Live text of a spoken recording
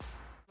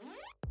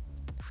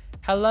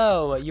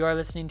Hello, you are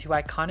listening to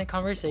IcoNick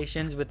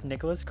Conversations with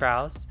Nicholas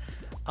Krause.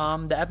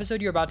 The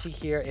episode you're about to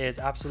hear is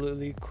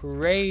absolutely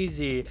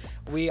crazy.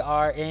 We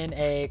are in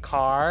a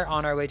car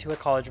on our way to a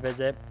college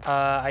visit.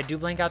 I do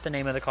blank out the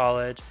name of the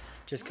college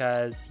just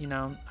because,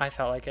 I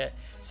felt like it.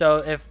 So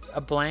if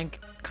a blank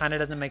kind of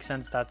doesn't make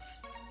sense,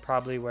 that's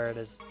probably where it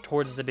is.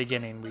 Towards the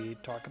beginning, we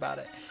talk about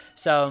it.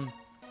 So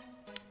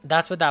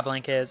that's what that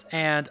blank is.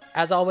 And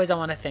as always, I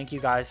want to thank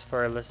you guys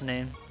for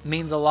listening. It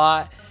means a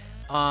lot.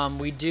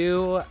 We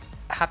do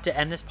have to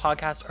end this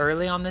podcast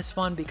early on this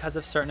one because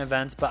of certain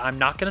events, but I'm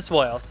not going to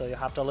spoil, so you'll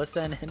have to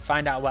listen and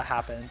find out what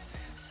happens.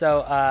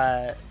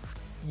 So,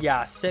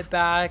 sit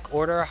back,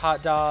 order a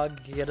hot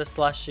dog, get a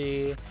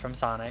slushie from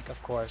Sonic,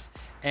 of course,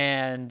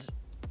 and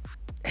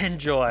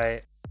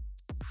enjoy.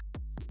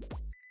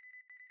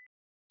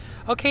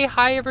 Okay,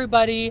 hi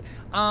everybody.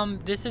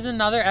 This is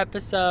another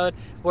episode.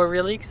 We're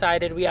really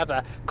excited. We have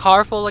a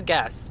car full of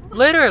guests.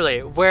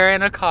 Literally, we're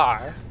in a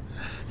car.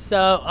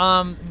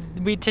 So,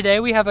 today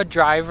we have a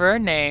driver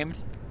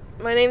named...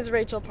 My name's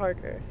Rachael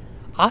Parker.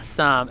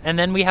 Awesome. And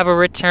then we have a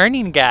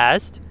returning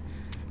guest.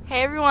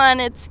 Hey everyone,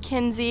 it's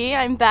Kenzie.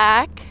 I'm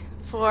back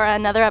for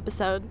another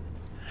episode.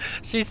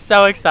 She's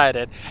so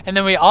excited. And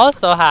then we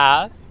also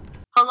have...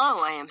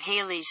 Hello, I am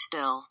Haley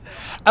still.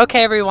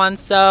 Okay, everyone.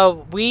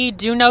 So we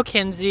do know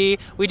Kenzie.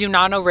 We do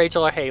not know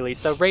Rachael or Haley.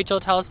 So Rachael,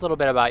 tell us a little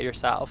bit about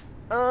yourself.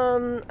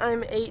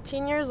 I'm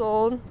 18 years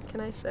old. Can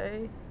I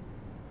say?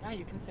 Yeah,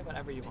 you can say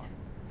whatever you want.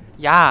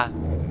 Yeah.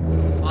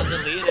 I'll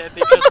delete it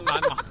because my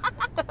mom.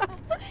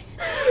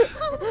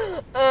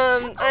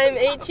 I'm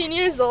 18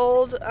 years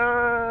old.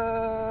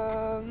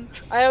 I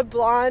have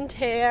blonde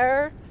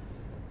hair.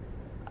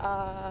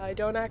 I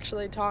don't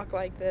actually talk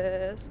like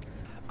this.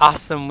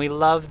 Awesome. We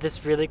love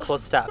this really cool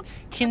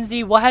stuff.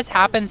 Kenzie, what has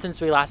happened since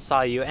we last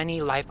saw you?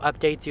 Any life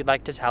updates you'd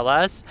like to tell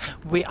us?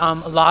 We a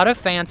lot of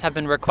fans have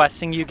been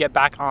requesting you get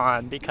back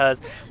on because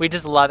we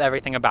just love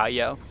everything about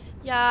you.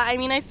 Yeah,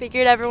 I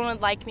figured everyone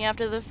would like me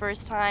after the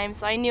first time,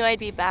 so I knew I'd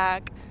be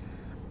back.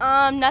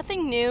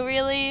 Nothing new,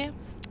 really.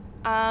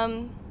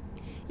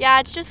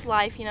 It's just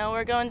life,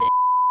 We're going to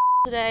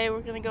today.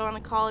 We're going to go on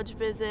a college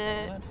visit.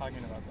 We're not talking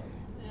about that.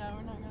 Yeah,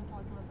 we're not going to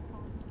talk about the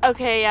college.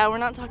 Okay, yeah, we're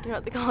not talking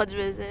about the college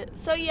visit.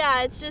 So,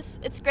 yeah,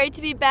 it's great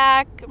to be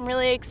back. I'm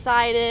really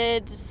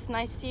excited. Just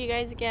nice to see you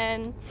guys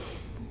again.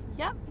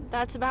 Yep,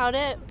 that's about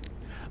it.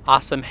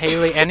 Awesome.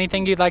 Haley,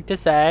 anything you'd like to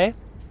say?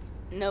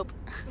 Nope.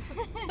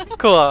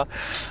 Cool.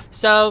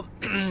 So,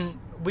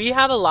 we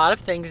have a lot of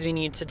things we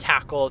need to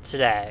tackle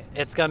today.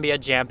 It's going to be a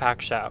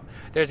jam-packed show.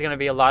 There's going to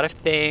be a lot of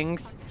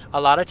things,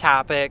 a lot of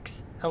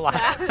topics, a lot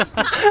of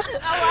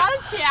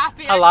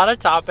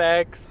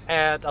topics,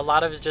 and a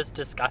lot of just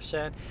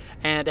discussion.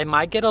 And it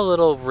might get a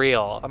little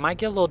real. It might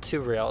get a little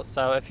too real.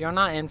 So, if you're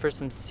not in for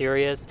some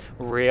serious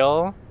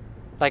real,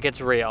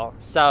 it's real.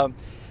 So,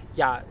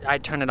 yeah, I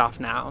turn it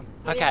off now.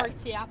 Okay.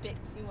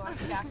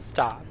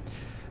 Stop.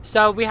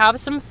 So we have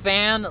some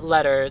fan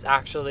letters,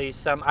 actually.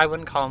 I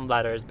wouldn't call them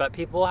letters, but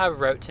people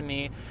have wrote to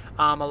me.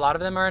 A lot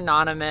of them are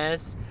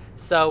anonymous.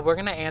 So we're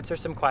going to answer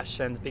some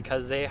questions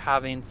because they're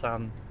having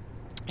some,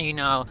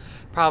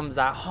 problems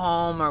at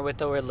home or with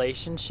the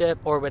relationship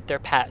or with their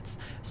pets.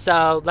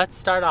 So let's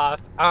start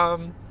off.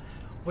 I'll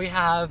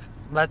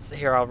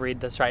read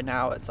this right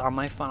now. It's on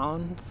my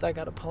phone, so I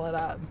got to pull it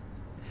up.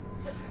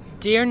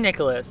 Dear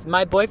Nicholas,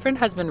 my boyfriend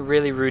has been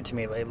really rude to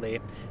me lately.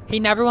 He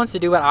never wants to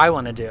do what I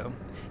want to do.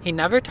 He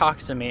never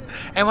talks to me,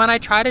 and when I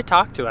try to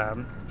talk to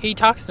him, he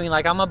talks to me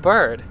like I'm a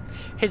bird.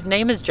 His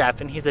name is Jeff,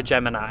 and he's a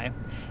Gemini.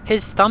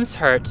 His thumbs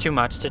hurt too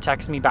much to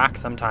text me back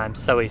sometimes,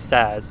 so he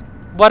says.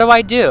 What do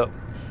I do?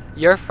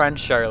 Your friend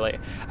Shirley.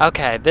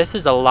 Okay, this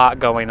is a lot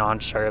going on,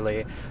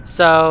 Shirley.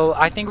 So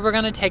I think we're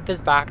going to take this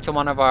back to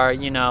one of our,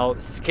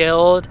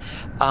 skilled,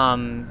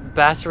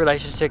 best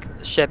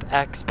relationship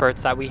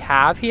experts that we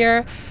have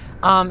here.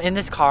 In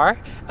this car,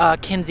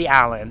 Kenzie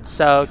Allen.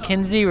 So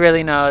Kenzie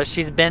really knows.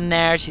 She's been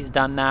there. She's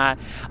done that.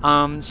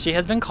 She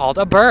has been called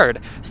a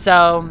bird.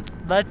 So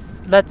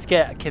let's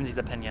get Kenzie's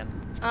opinion.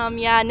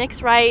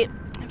 Nick's right.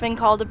 I've been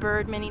called a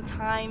bird many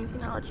times.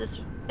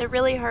 It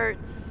really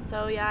hurts.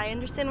 So yeah, I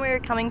understand where you're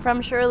coming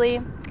from,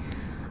 Shirley.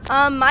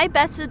 My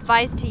best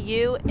advice to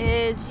you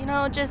is,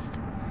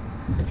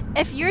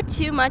 if you're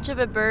too much of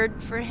a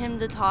bird for him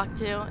to talk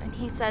to, and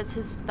he says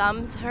his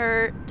thumbs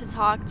hurt to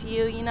talk to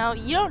you, you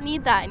don't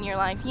need that in your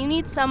life. You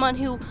need someone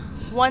who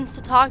wants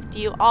to talk to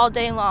you all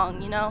day long,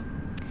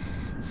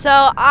 So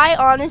I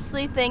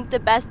honestly think the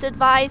best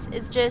advice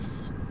is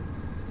just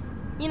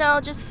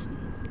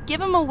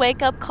give him a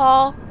wake-up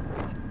call.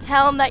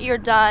 Tell him that you're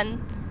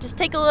done. Just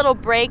take a little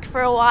break for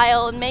a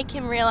while and make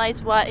him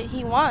realize what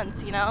he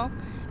wants,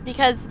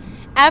 Because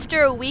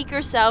after a week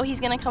or so, he's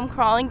going to come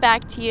crawling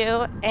back to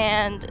you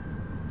and,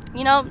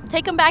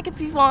 take him back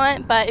if you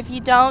want. But if you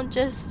don't,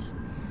 just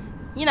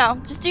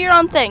do your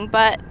own thing.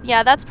 But,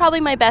 yeah, that's probably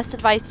my best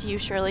advice to you,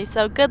 Shirley.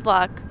 So good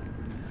luck.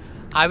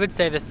 I would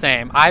say the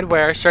same. I'd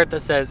wear a shirt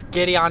that says,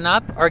 giddy on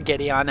up or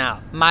giddy on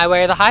out. My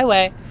way or the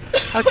highway.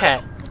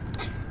 Okay.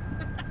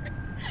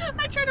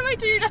 I try to wait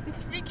till you're done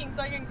speaking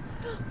so I can...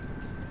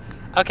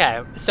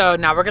 Okay, so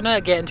now we're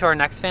gonna get into our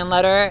next fan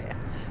letter.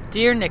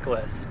 Dear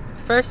Nicholas,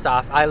 first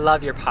off, I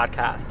love your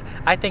podcast.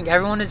 I think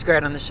everyone is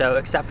great on the show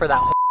except for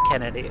that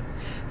Kennedy.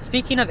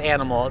 Speaking of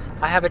animals,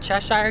 I have a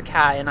Cheshire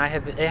cat and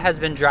it has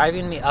been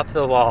driving me up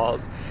the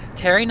walls,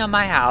 tearing up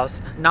my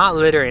house, not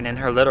littering in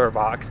her litter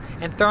box,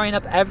 and throwing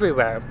up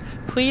everywhere.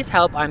 Please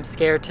help, I'm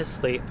scared to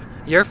sleep.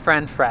 Your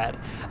friend Fred.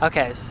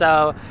 Okay,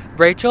 so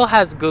Rachel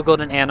has Googled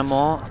an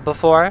animal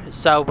before,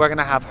 so we're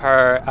gonna have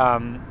her,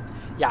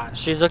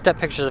 she's looked at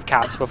pictures of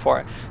cats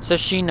before, so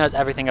she knows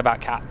everything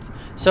about cats.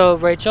 So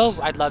Rachel,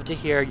 I'd love to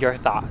hear your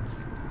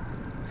thoughts.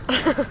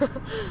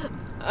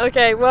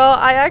 Okay, well,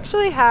 I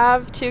actually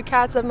have 2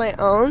 cats of my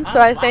own, so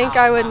I think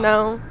I would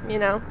know,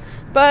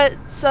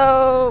 But,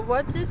 so,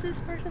 what did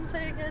this person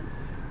say again?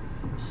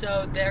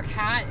 So their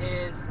cat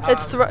is...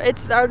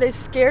 are they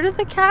scared of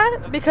the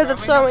cat because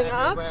it's throwing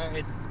up?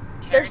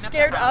 They're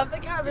scared of the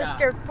cat or they're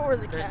scared for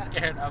the cat? They're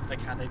scared of the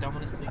cat. They don't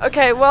want to sleep.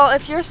 Okay, well,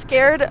 if you're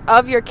scared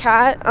of your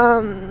cat,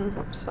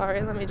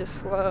 sorry, let me just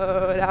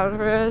slow down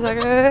for a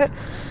second.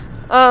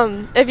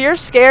 If you're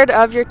scared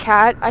of your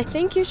cat, I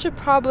think you should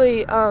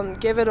probably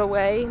give it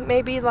away.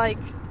 Maybe like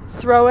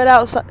throw it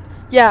outside.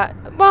 Yeah,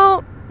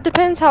 well,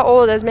 depends how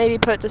old it is. Maybe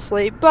put it to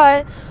sleep.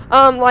 But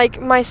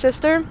like my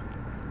sister,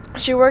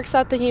 she works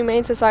at the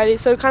Humane Society,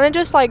 so kind of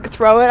just like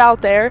throw it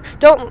out there.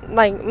 Don't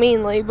like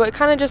meanly, but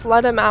kind of just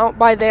let him out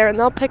by there, and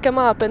they'll pick him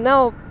up and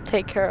they'll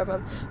take care of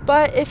him.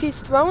 But if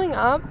he's throwing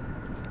up,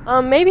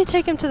 maybe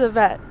take him to the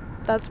vet.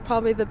 That's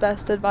probably the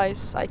best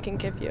advice I can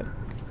give you.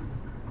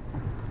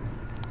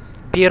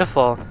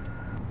 Beautiful.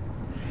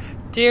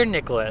 Dear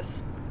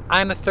Nicholas,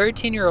 I'm a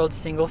 13-year-old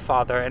single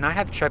father and I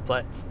have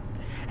triplets.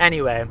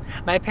 Anyway,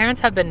 my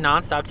parents have been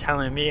nonstop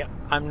telling me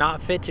I'm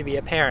not fit to be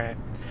a parent.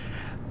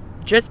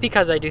 Just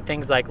because I do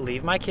things like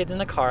leave my kids in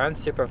the car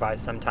unsupervised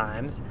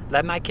sometimes,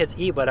 let my kids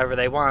eat whatever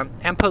they want,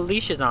 and put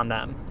leashes on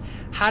them.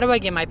 How do I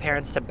get my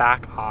parents to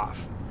back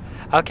off?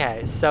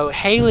 Okay, so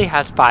Haley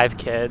has 5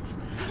 kids,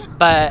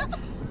 but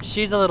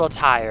she's a little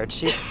tired.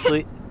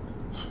 Sorry.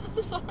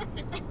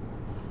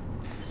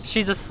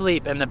 She's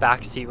asleep in the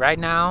back seat right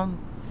now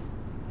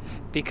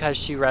because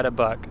she read a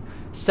book.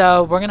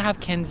 So we're going to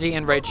have Kenzie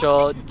and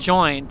Rachel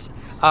joint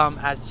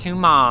as 2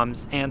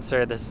 moms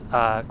answer this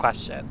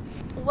question.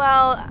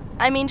 Well,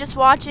 I mean, just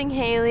watching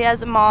Haley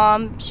as a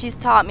mom, she's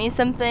taught me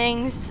some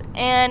things.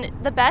 And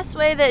the best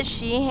way that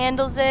she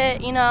handles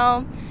it,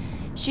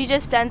 she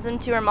just sends them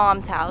to her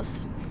mom's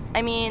house.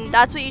 I mean,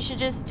 that's what you should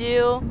just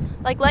do.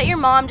 Like, let your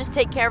mom just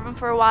take care of them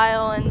for a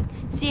while and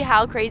see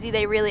how crazy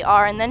they really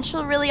are. And then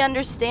she'll really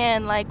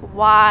understand, like,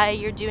 why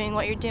you're doing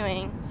what you're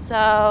doing.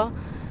 So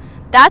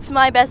that's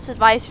my best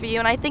advice for you.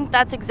 And I think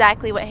that's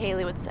exactly what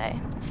Haley would say.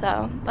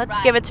 So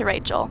let's give it to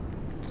Rachel.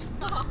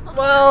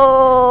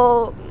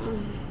 Well,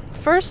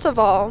 first of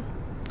all,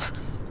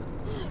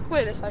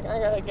 wait a second. I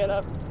gotta get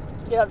up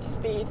to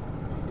speed.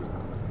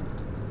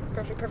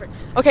 Perfect.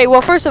 Okay,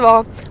 well, first of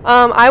all,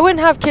 I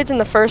wouldn't have kids in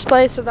the first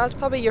place, so that's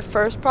probably your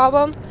first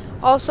problem.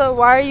 Also,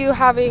 why are you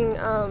having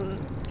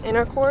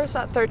intercourse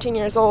at 13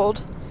 years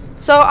old?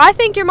 So I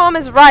think your mom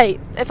is right,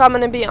 if I'm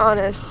going to be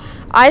honest.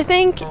 I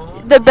think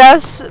the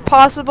best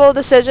possible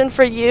decision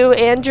for you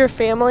and your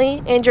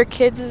family and your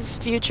kids'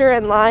 future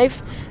and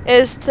life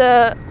is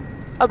to,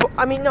 to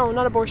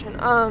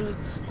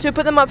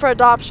put them up for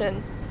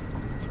adoption.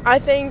 I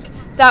think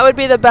that would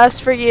be the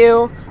best for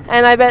you,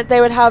 and I bet they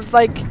would have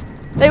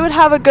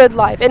a good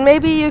life. And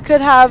maybe you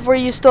could have where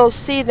you still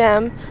see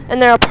them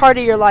and they're a part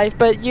of your life,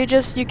 but you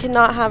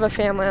cannot have a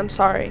family. I'm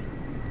sorry.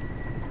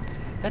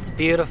 That's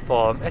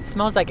beautiful. It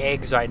smells like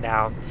eggs right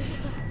now.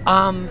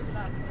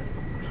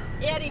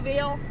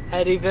 Eddyville.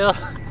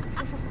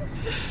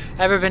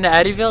 Ever been to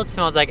Eddyville? It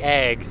smells like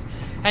eggs.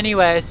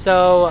 Anyway,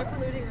 so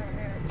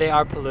they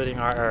are polluting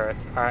our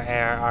earth, our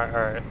air, our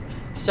earth.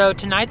 So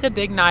tonight's a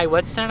big night.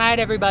 What's tonight,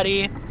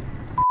 everybody?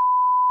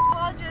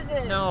 College is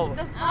it? No.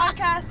 The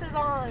podcast is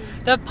on.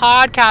 The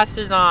podcast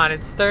is on.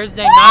 It's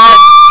Thursday night.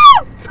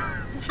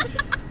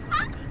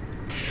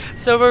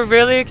 So we're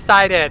really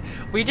excited.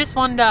 We just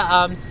wanted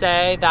to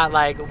say that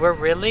we're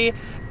really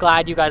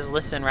glad you guys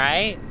listen,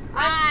 right?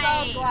 I'm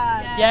so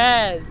glad.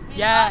 Yes.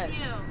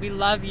 We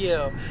love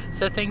you.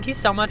 So thank you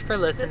so much for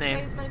listening.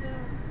 This pays my bills.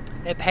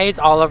 It pays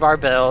all of our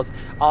bills.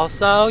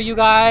 Also, you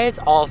guys,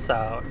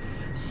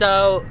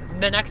 So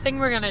the next thing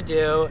we're going to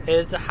do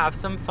is have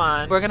some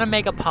fun. We're going to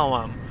make a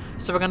poem.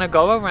 So we're going to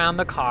go around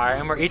the car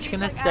and we're each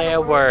going to say a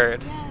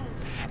word.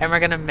 Yes. And we're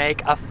going to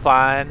make a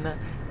fun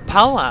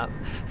poem.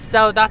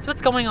 So that's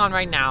what's going on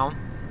right now.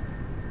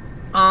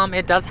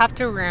 It does have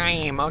to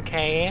rhyme,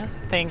 okay?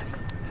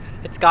 Thanks.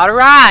 It's gotta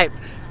rhyme.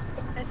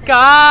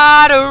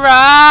 Gotta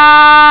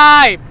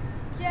rhyme.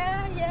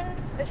 Yeah.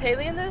 Is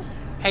Haley in this?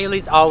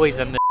 Haley's always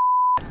in this.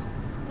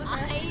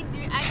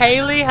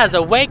 Haley has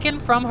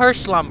awakened from her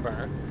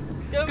slumber.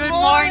 Good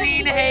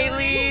morning,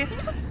 Haley.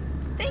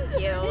 Thank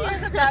you. You hear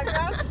the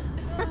background?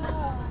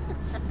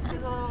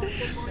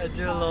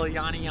 Do a little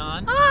yawny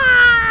yawn.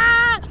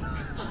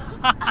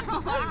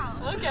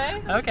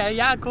 Okay. Okay,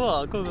 yeah,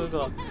 cool.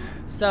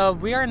 So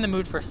we are in the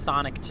mood for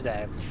Sonic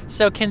today.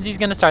 So Kenzie's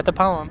gonna start the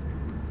poem.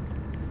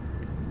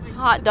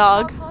 Hot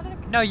dog.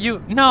 No,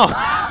 you no.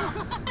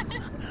 Hot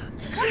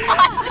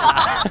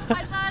dog.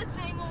 I thought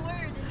saying a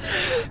word.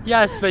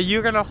 Yes, but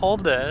you're gonna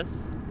hold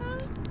this.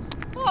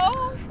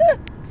 Oh.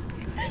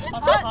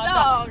 Hot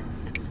dog.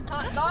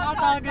 Hot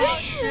dog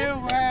is 2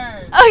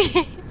 words.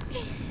 Okay.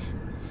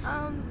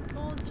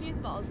 Well, cheese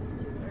balls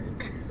is 2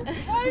 words.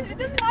 It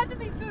doesn't have to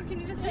be food. Can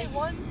you just say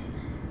one?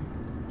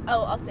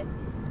 Oh, I'll say.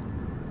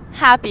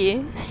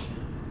 Happy.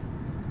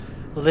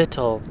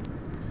 Little.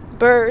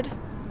 Bird.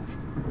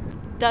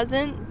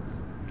 Doesn't.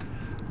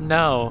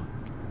 No.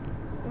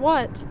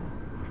 What?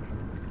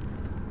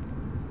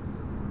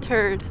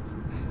 Turd.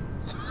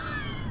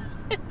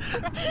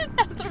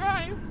 That's a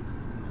rhyme.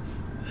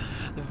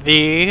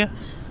 The.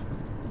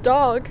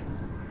 Dog.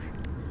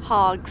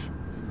 Hogs.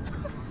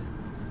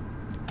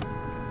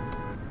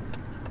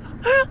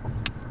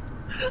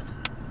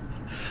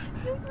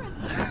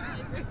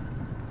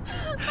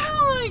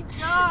 Oh my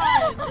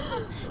god.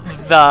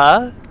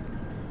 The.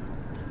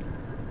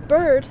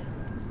 Bird.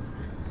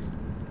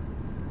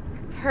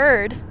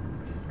 Herd.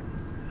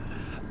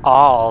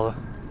 All.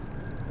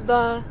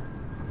 The.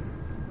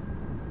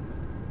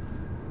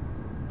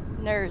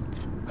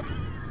 Nerds.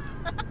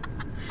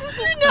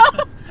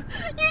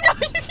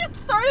 You can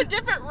start a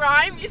different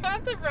rhyme. You don't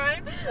have to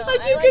rhyme. No,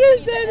 like I you like could have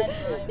to said,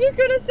 use the end you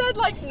could have said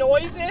like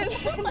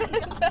noises.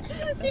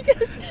 You could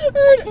have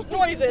heard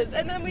noises,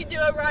 and then we do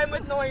a rhyme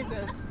with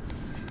noises.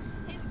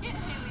 Get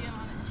Haley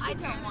on it. I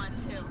don't want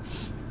to.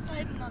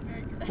 I'm not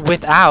very good.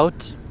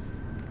 Without.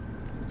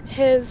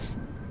 His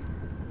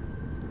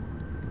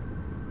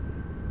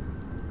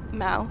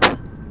Mouth.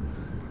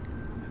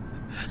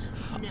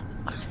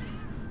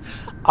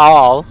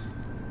 All.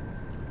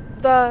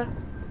 the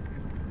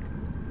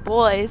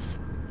Boys.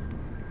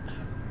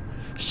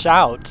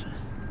 Shout.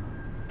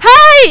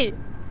 hey.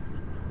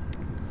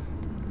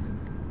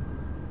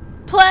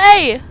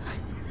 Play.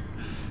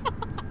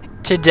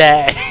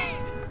 Today.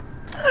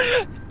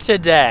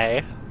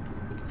 Today.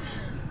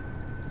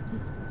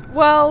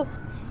 Well,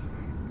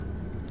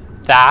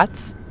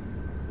 That's.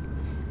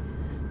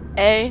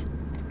 A.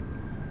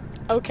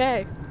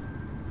 okay.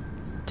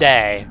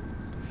 Day.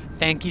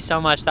 Thank you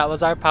so much. That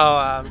was our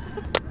poem.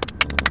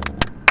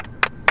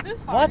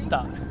 This What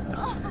the?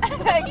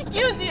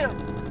 Excuse you.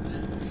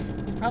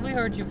 He's probably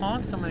heard you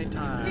honk so many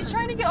times. He's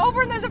trying to get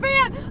over, and there's a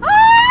van.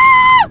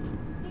 Ah!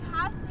 He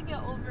has to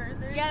get over.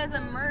 There's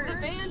a merge. The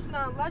van's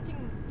not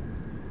letting.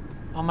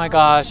 Oh my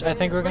gosh, I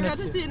think we're We're gonna about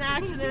to see an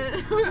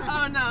accident.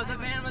 Oh no, the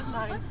van was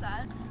nice. What's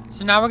that?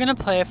 So now we're gonna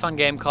play a fun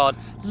game called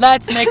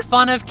Let's Make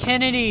Fun of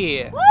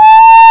Kennedy. Woo!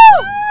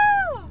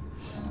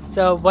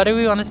 So what do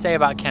we want to say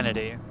about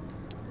Kennedy?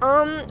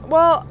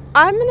 Well,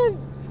 I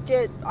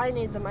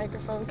need the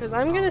microphone because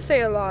I'm gonna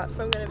say a lot, if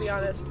I'm gonna be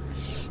honest.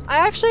 I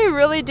actually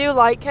really do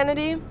like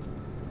Kennedy,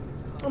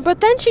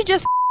 but then she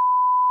just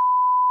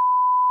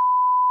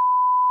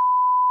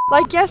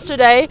like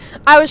yesterday,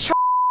 I was trying.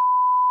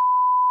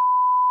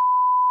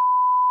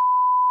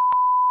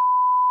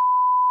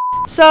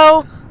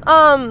 So,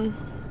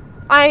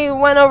 I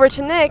went over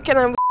to Nick and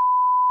I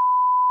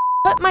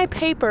put my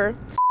paper.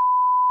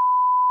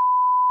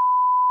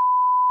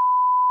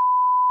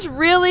 This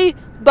really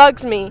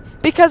bugs me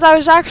because I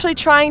was actually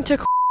trying to.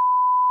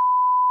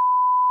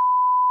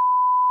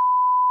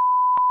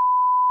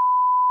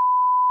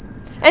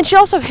 And she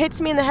also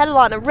hits me in the head a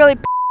lot and it really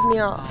pisses me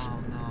off. Oh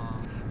no.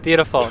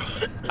 Beautiful.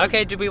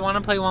 Okay, do we want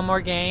to play one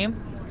more game?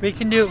 We're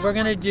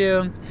gonna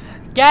do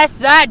Guess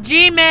That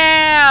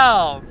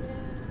Gmail!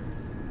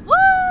 Woo!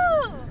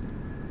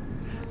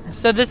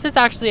 So this is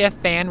actually a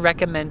fan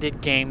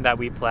recommended game that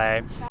we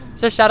play.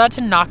 So shout out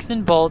to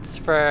KNOX&BOLTS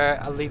for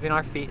leaving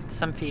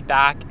some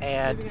feedback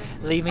and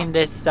leaving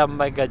this some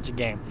good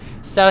game.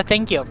 So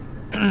thank you.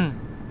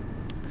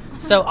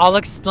 So I'll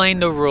explain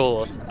the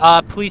rules.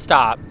 Please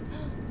stop.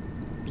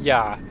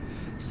 Yeah.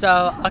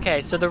 So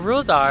so the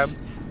rules are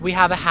we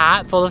have a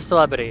hat full of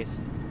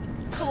celebrities.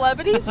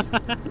 Celebrities?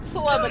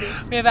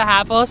 Celebrities. We have a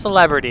hat full of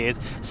celebrities.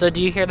 So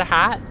do you hear the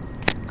hat?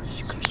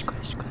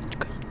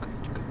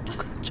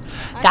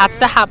 That's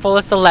the hat full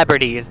of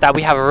celebrities that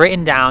we have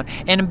written down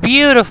in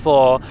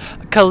beautiful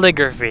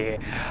calligraphy.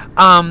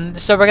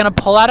 So we're gonna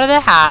pull out of the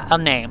hat a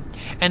name,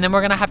 and then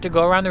we're gonna have to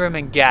go around the room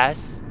and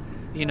guess,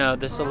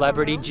 the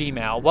celebrity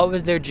Gmail. What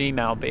would their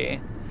Gmail be?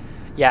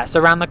 Yes,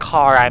 around the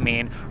car. I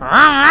mean.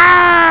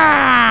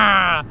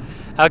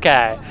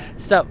 Okay,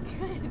 so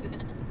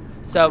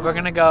we're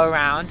gonna go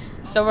around.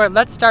 So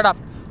let's start off.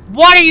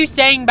 What are you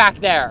saying back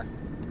there?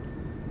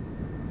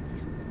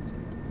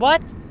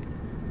 What?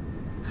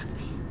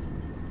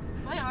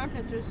 My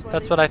armpits are sweaty.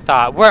 That's what I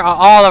thought.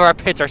 All of our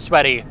pits are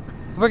sweaty.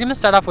 We're gonna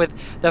start off with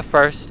the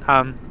first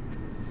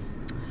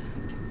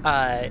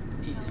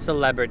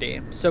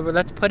celebrity. So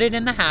let's put it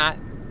in the hat.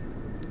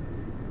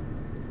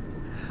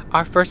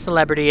 Our first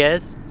celebrity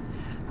is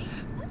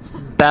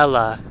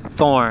Bella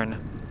Thorne.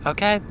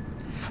 Okay?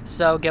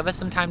 So give us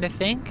some time to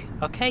think.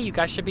 Okay, you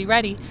guys should be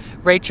ready.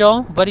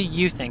 Rachel, what do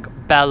you think?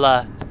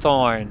 Bella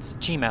Thorne's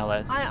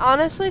Gmail is? I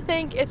honestly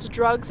think it's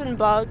drugs in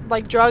bugs at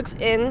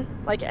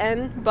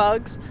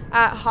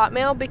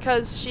Hotmail,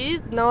 because she,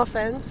 no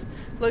offense,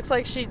 looks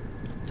like she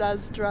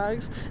does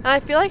drugs, and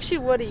I feel like she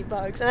would eat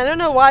bugs, and I don't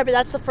know why, but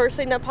that's the first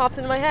thing that popped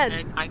into my head.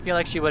 And I feel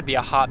like she would be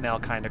a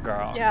Hotmail kind of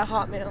girl. Yeah,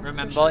 Hotmail.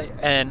 Remember, for sure.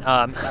 and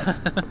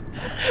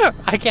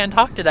I can't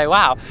talk today.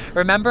 Wow.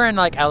 Remember in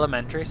like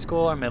elementary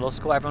school or middle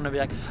school, everyone would be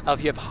like, "Oh,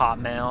 if you have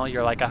Hotmail,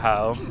 you're like a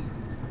hoe."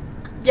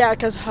 Yeah,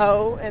 because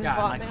hoe and Yeah,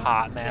 Hotmail. and like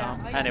Hotmail. Yeah,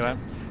 I Anyway,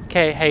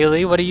 okay,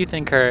 Haley, what do you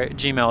think her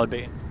Gmail would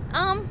be?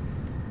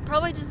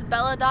 Probably just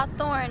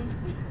bella.thorn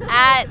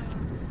at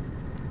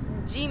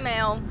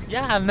Gmail.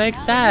 Yeah, it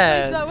makes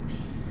sense.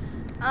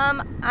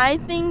 I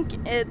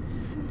think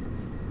it's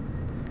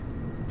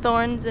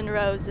thorns and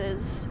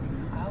roses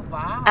Oh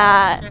wow.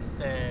 at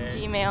Interesting.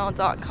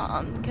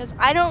 gmail.com, because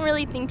I don't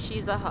really think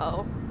she's a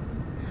hoe.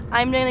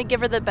 I'm gonna give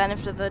her the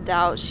benefit of the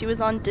doubt. She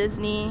was on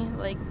Disney,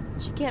 like,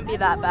 she can't be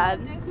that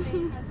bad.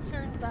 Disney has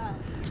turned bad.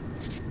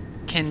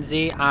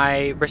 Kenzie,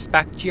 I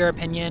respect your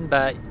opinion,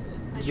 but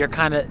you're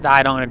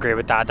I don't agree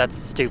with that. That's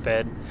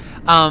stupid.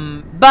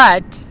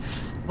 But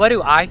what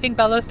do I think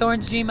Bella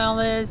Thorne's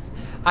Gmail is?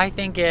 I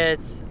think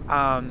it's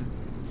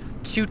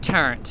two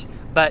turned,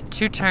 but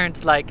two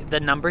turned like the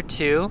number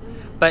 2,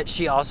 but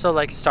she also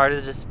like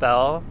started to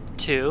spell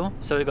 2,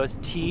 so it goes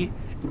T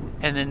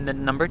and then the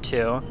number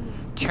 2.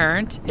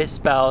 Turned is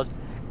spelled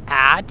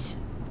at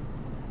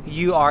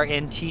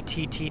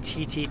URNTTTTTT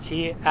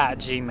at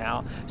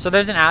Gmail. So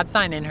there's an @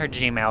 sign in her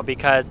Gmail,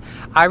 because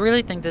I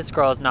really think this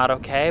girl is not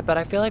okay, but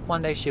I feel like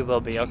one day she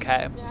will be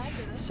okay. Yeah, I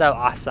get it. So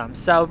awesome.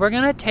 So we're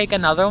gonna take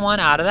another one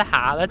out of the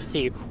hat. Let's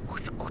see.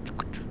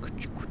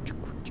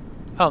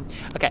 Oh,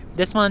 okay.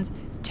 This one's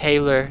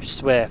Taylor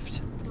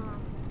Swift.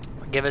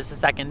 Give us a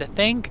second to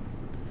think.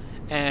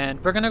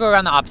 And we're gonna go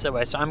around the opposite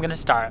way. So I'm gonna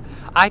start.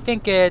 I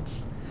think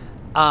it's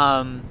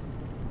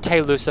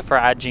Tay Lucifer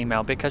at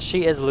Gmail, because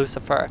she is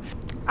Lucifer.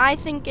 I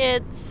think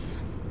it's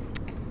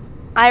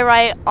I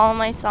write all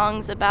my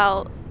songs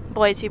about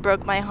boys who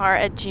broke my heart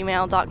at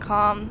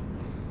gmail.com.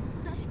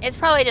 It's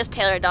probably just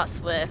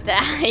taylor.swift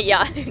at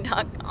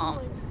yahoo.com.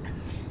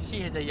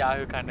 She is a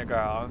Yahoo kind of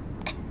girl.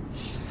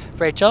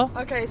 Rachel?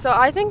 Okay, so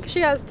I think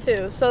she has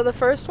 2. So the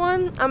first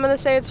one, I'm going to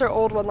say it's her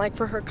old one, like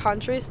for her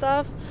country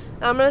stuff.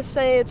 And I'm going to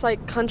say it's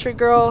like Country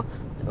Girl,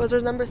 was her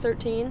number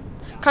 13?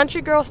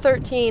 Country Girl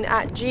 13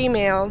 at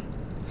Gmail.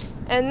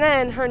 And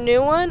then her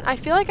new one, I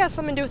feel like it has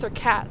something to do with her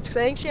cats, because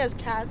I think she has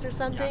cats or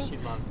something. Yeah, she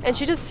loves and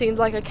she just seems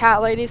like a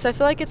cat lady, so I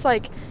feel like it's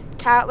like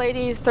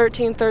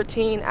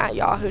catlady1313 at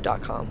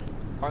yahoo.com.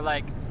 Or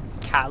like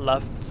cat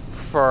love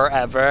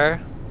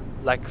forever.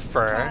 Like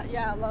fur.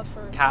 Yeah, I love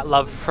fur. Cat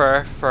love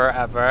fur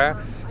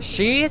forever.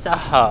 She's a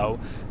hoe.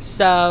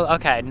 So,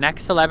 okay,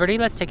 next celebrity.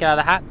 Let's take it out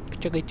of the hat.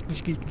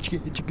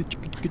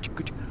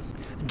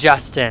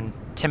 Justin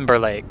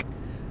Timberlake.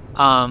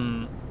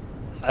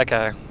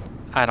 Okay.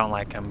 I don't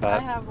like him, I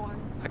but have one.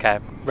 okay.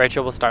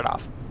 Rachel will start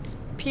off.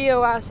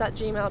 POS at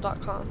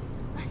gmail.com.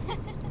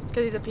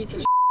 Because he's a piece of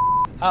shit.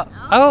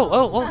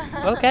 Oh,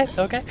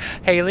 okay.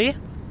 Haley?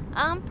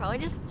 Probably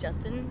just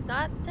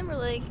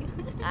justin.timberlake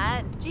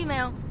at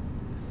gmail.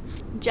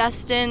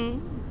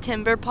 Justin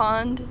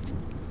Timberpond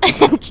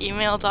at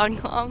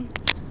gmail.com.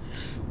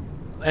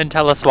 And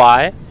tell us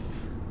why.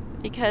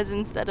 Because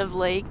instead of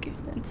lake,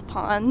 it's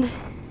pond.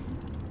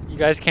 You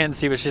guys can't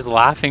see, but she's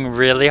laughing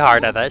really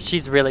hard at that.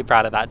 She's really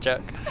proud of that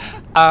joke.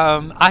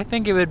 I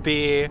think it would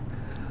be,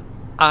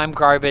 I'm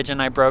garbage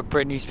and I broke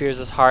Britney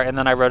Spears' heart, and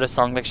then I wrote a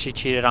song that she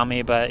cheated on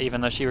me, but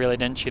even though she really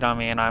didn't cheat on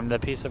me, and I'm the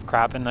piece of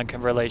crap in the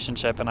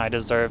relationship, and I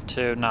deserve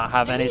to not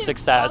have any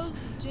success.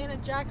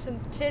 Janet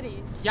Jackson's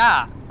titties.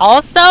 Yeah.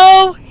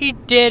 Also, he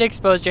did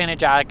expose Janet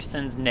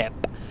Jackson's nip.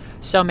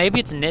 So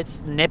maybe it's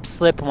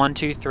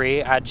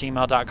nipslip123 at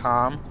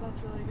gmail.com. That's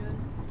really good.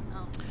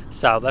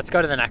 So let's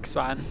go to the next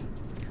one.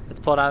 Let's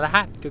pull it out of the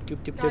hat. Doop,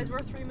 doop, doop, Guys, doop. we're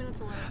 3 minutes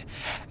away.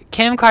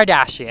 Kim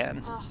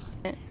Kardashian.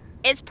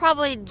 It's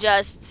probably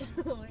just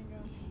Oh my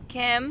god.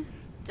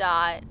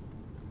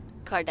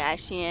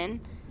 Kim.Kardashian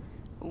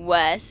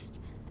West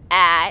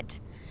at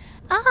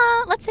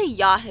let's say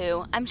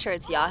Yahoo. I'm sure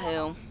it's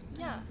Yahoo.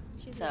 Yeah.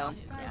 So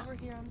Guys, we're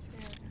here. I'm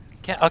scared.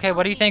 Okay,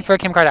 what do you think for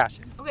Kim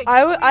Kardashian? okay,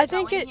 I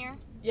think it.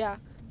 Yeah.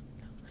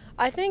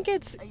 I think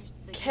it's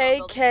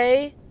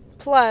KK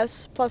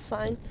plus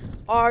sign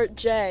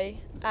RJ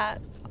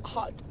at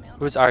Hotmail.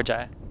 Who's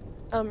RJ?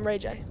 Ray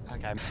J.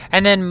 Okay.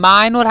 And then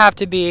mine would have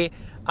to be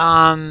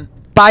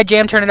buy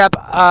Jam Turn It Up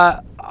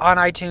on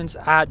iTunes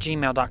at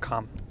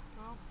gmail.com.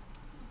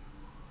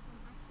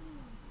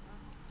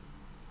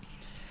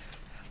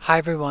 Hi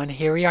everyone,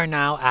 here we are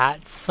now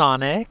at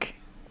Sonic.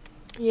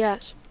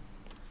 Yes.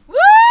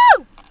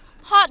 Woo!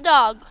 Hot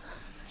dog.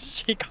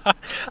 She got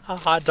a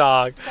hot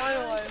dog.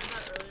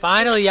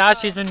 Finally, yeah,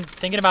 she's been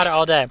thinking about it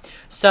all day.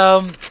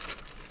 So,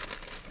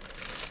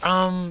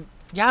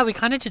 yeah, we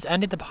kind of just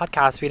ended the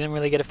podcast. We didn't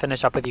really get to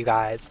finish up with you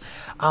guys.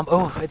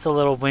 Oh, it's a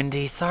little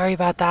windy. Sorry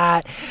about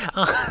that.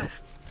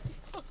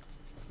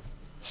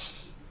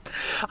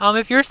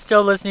 If you're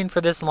still listening for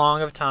this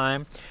long of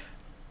time,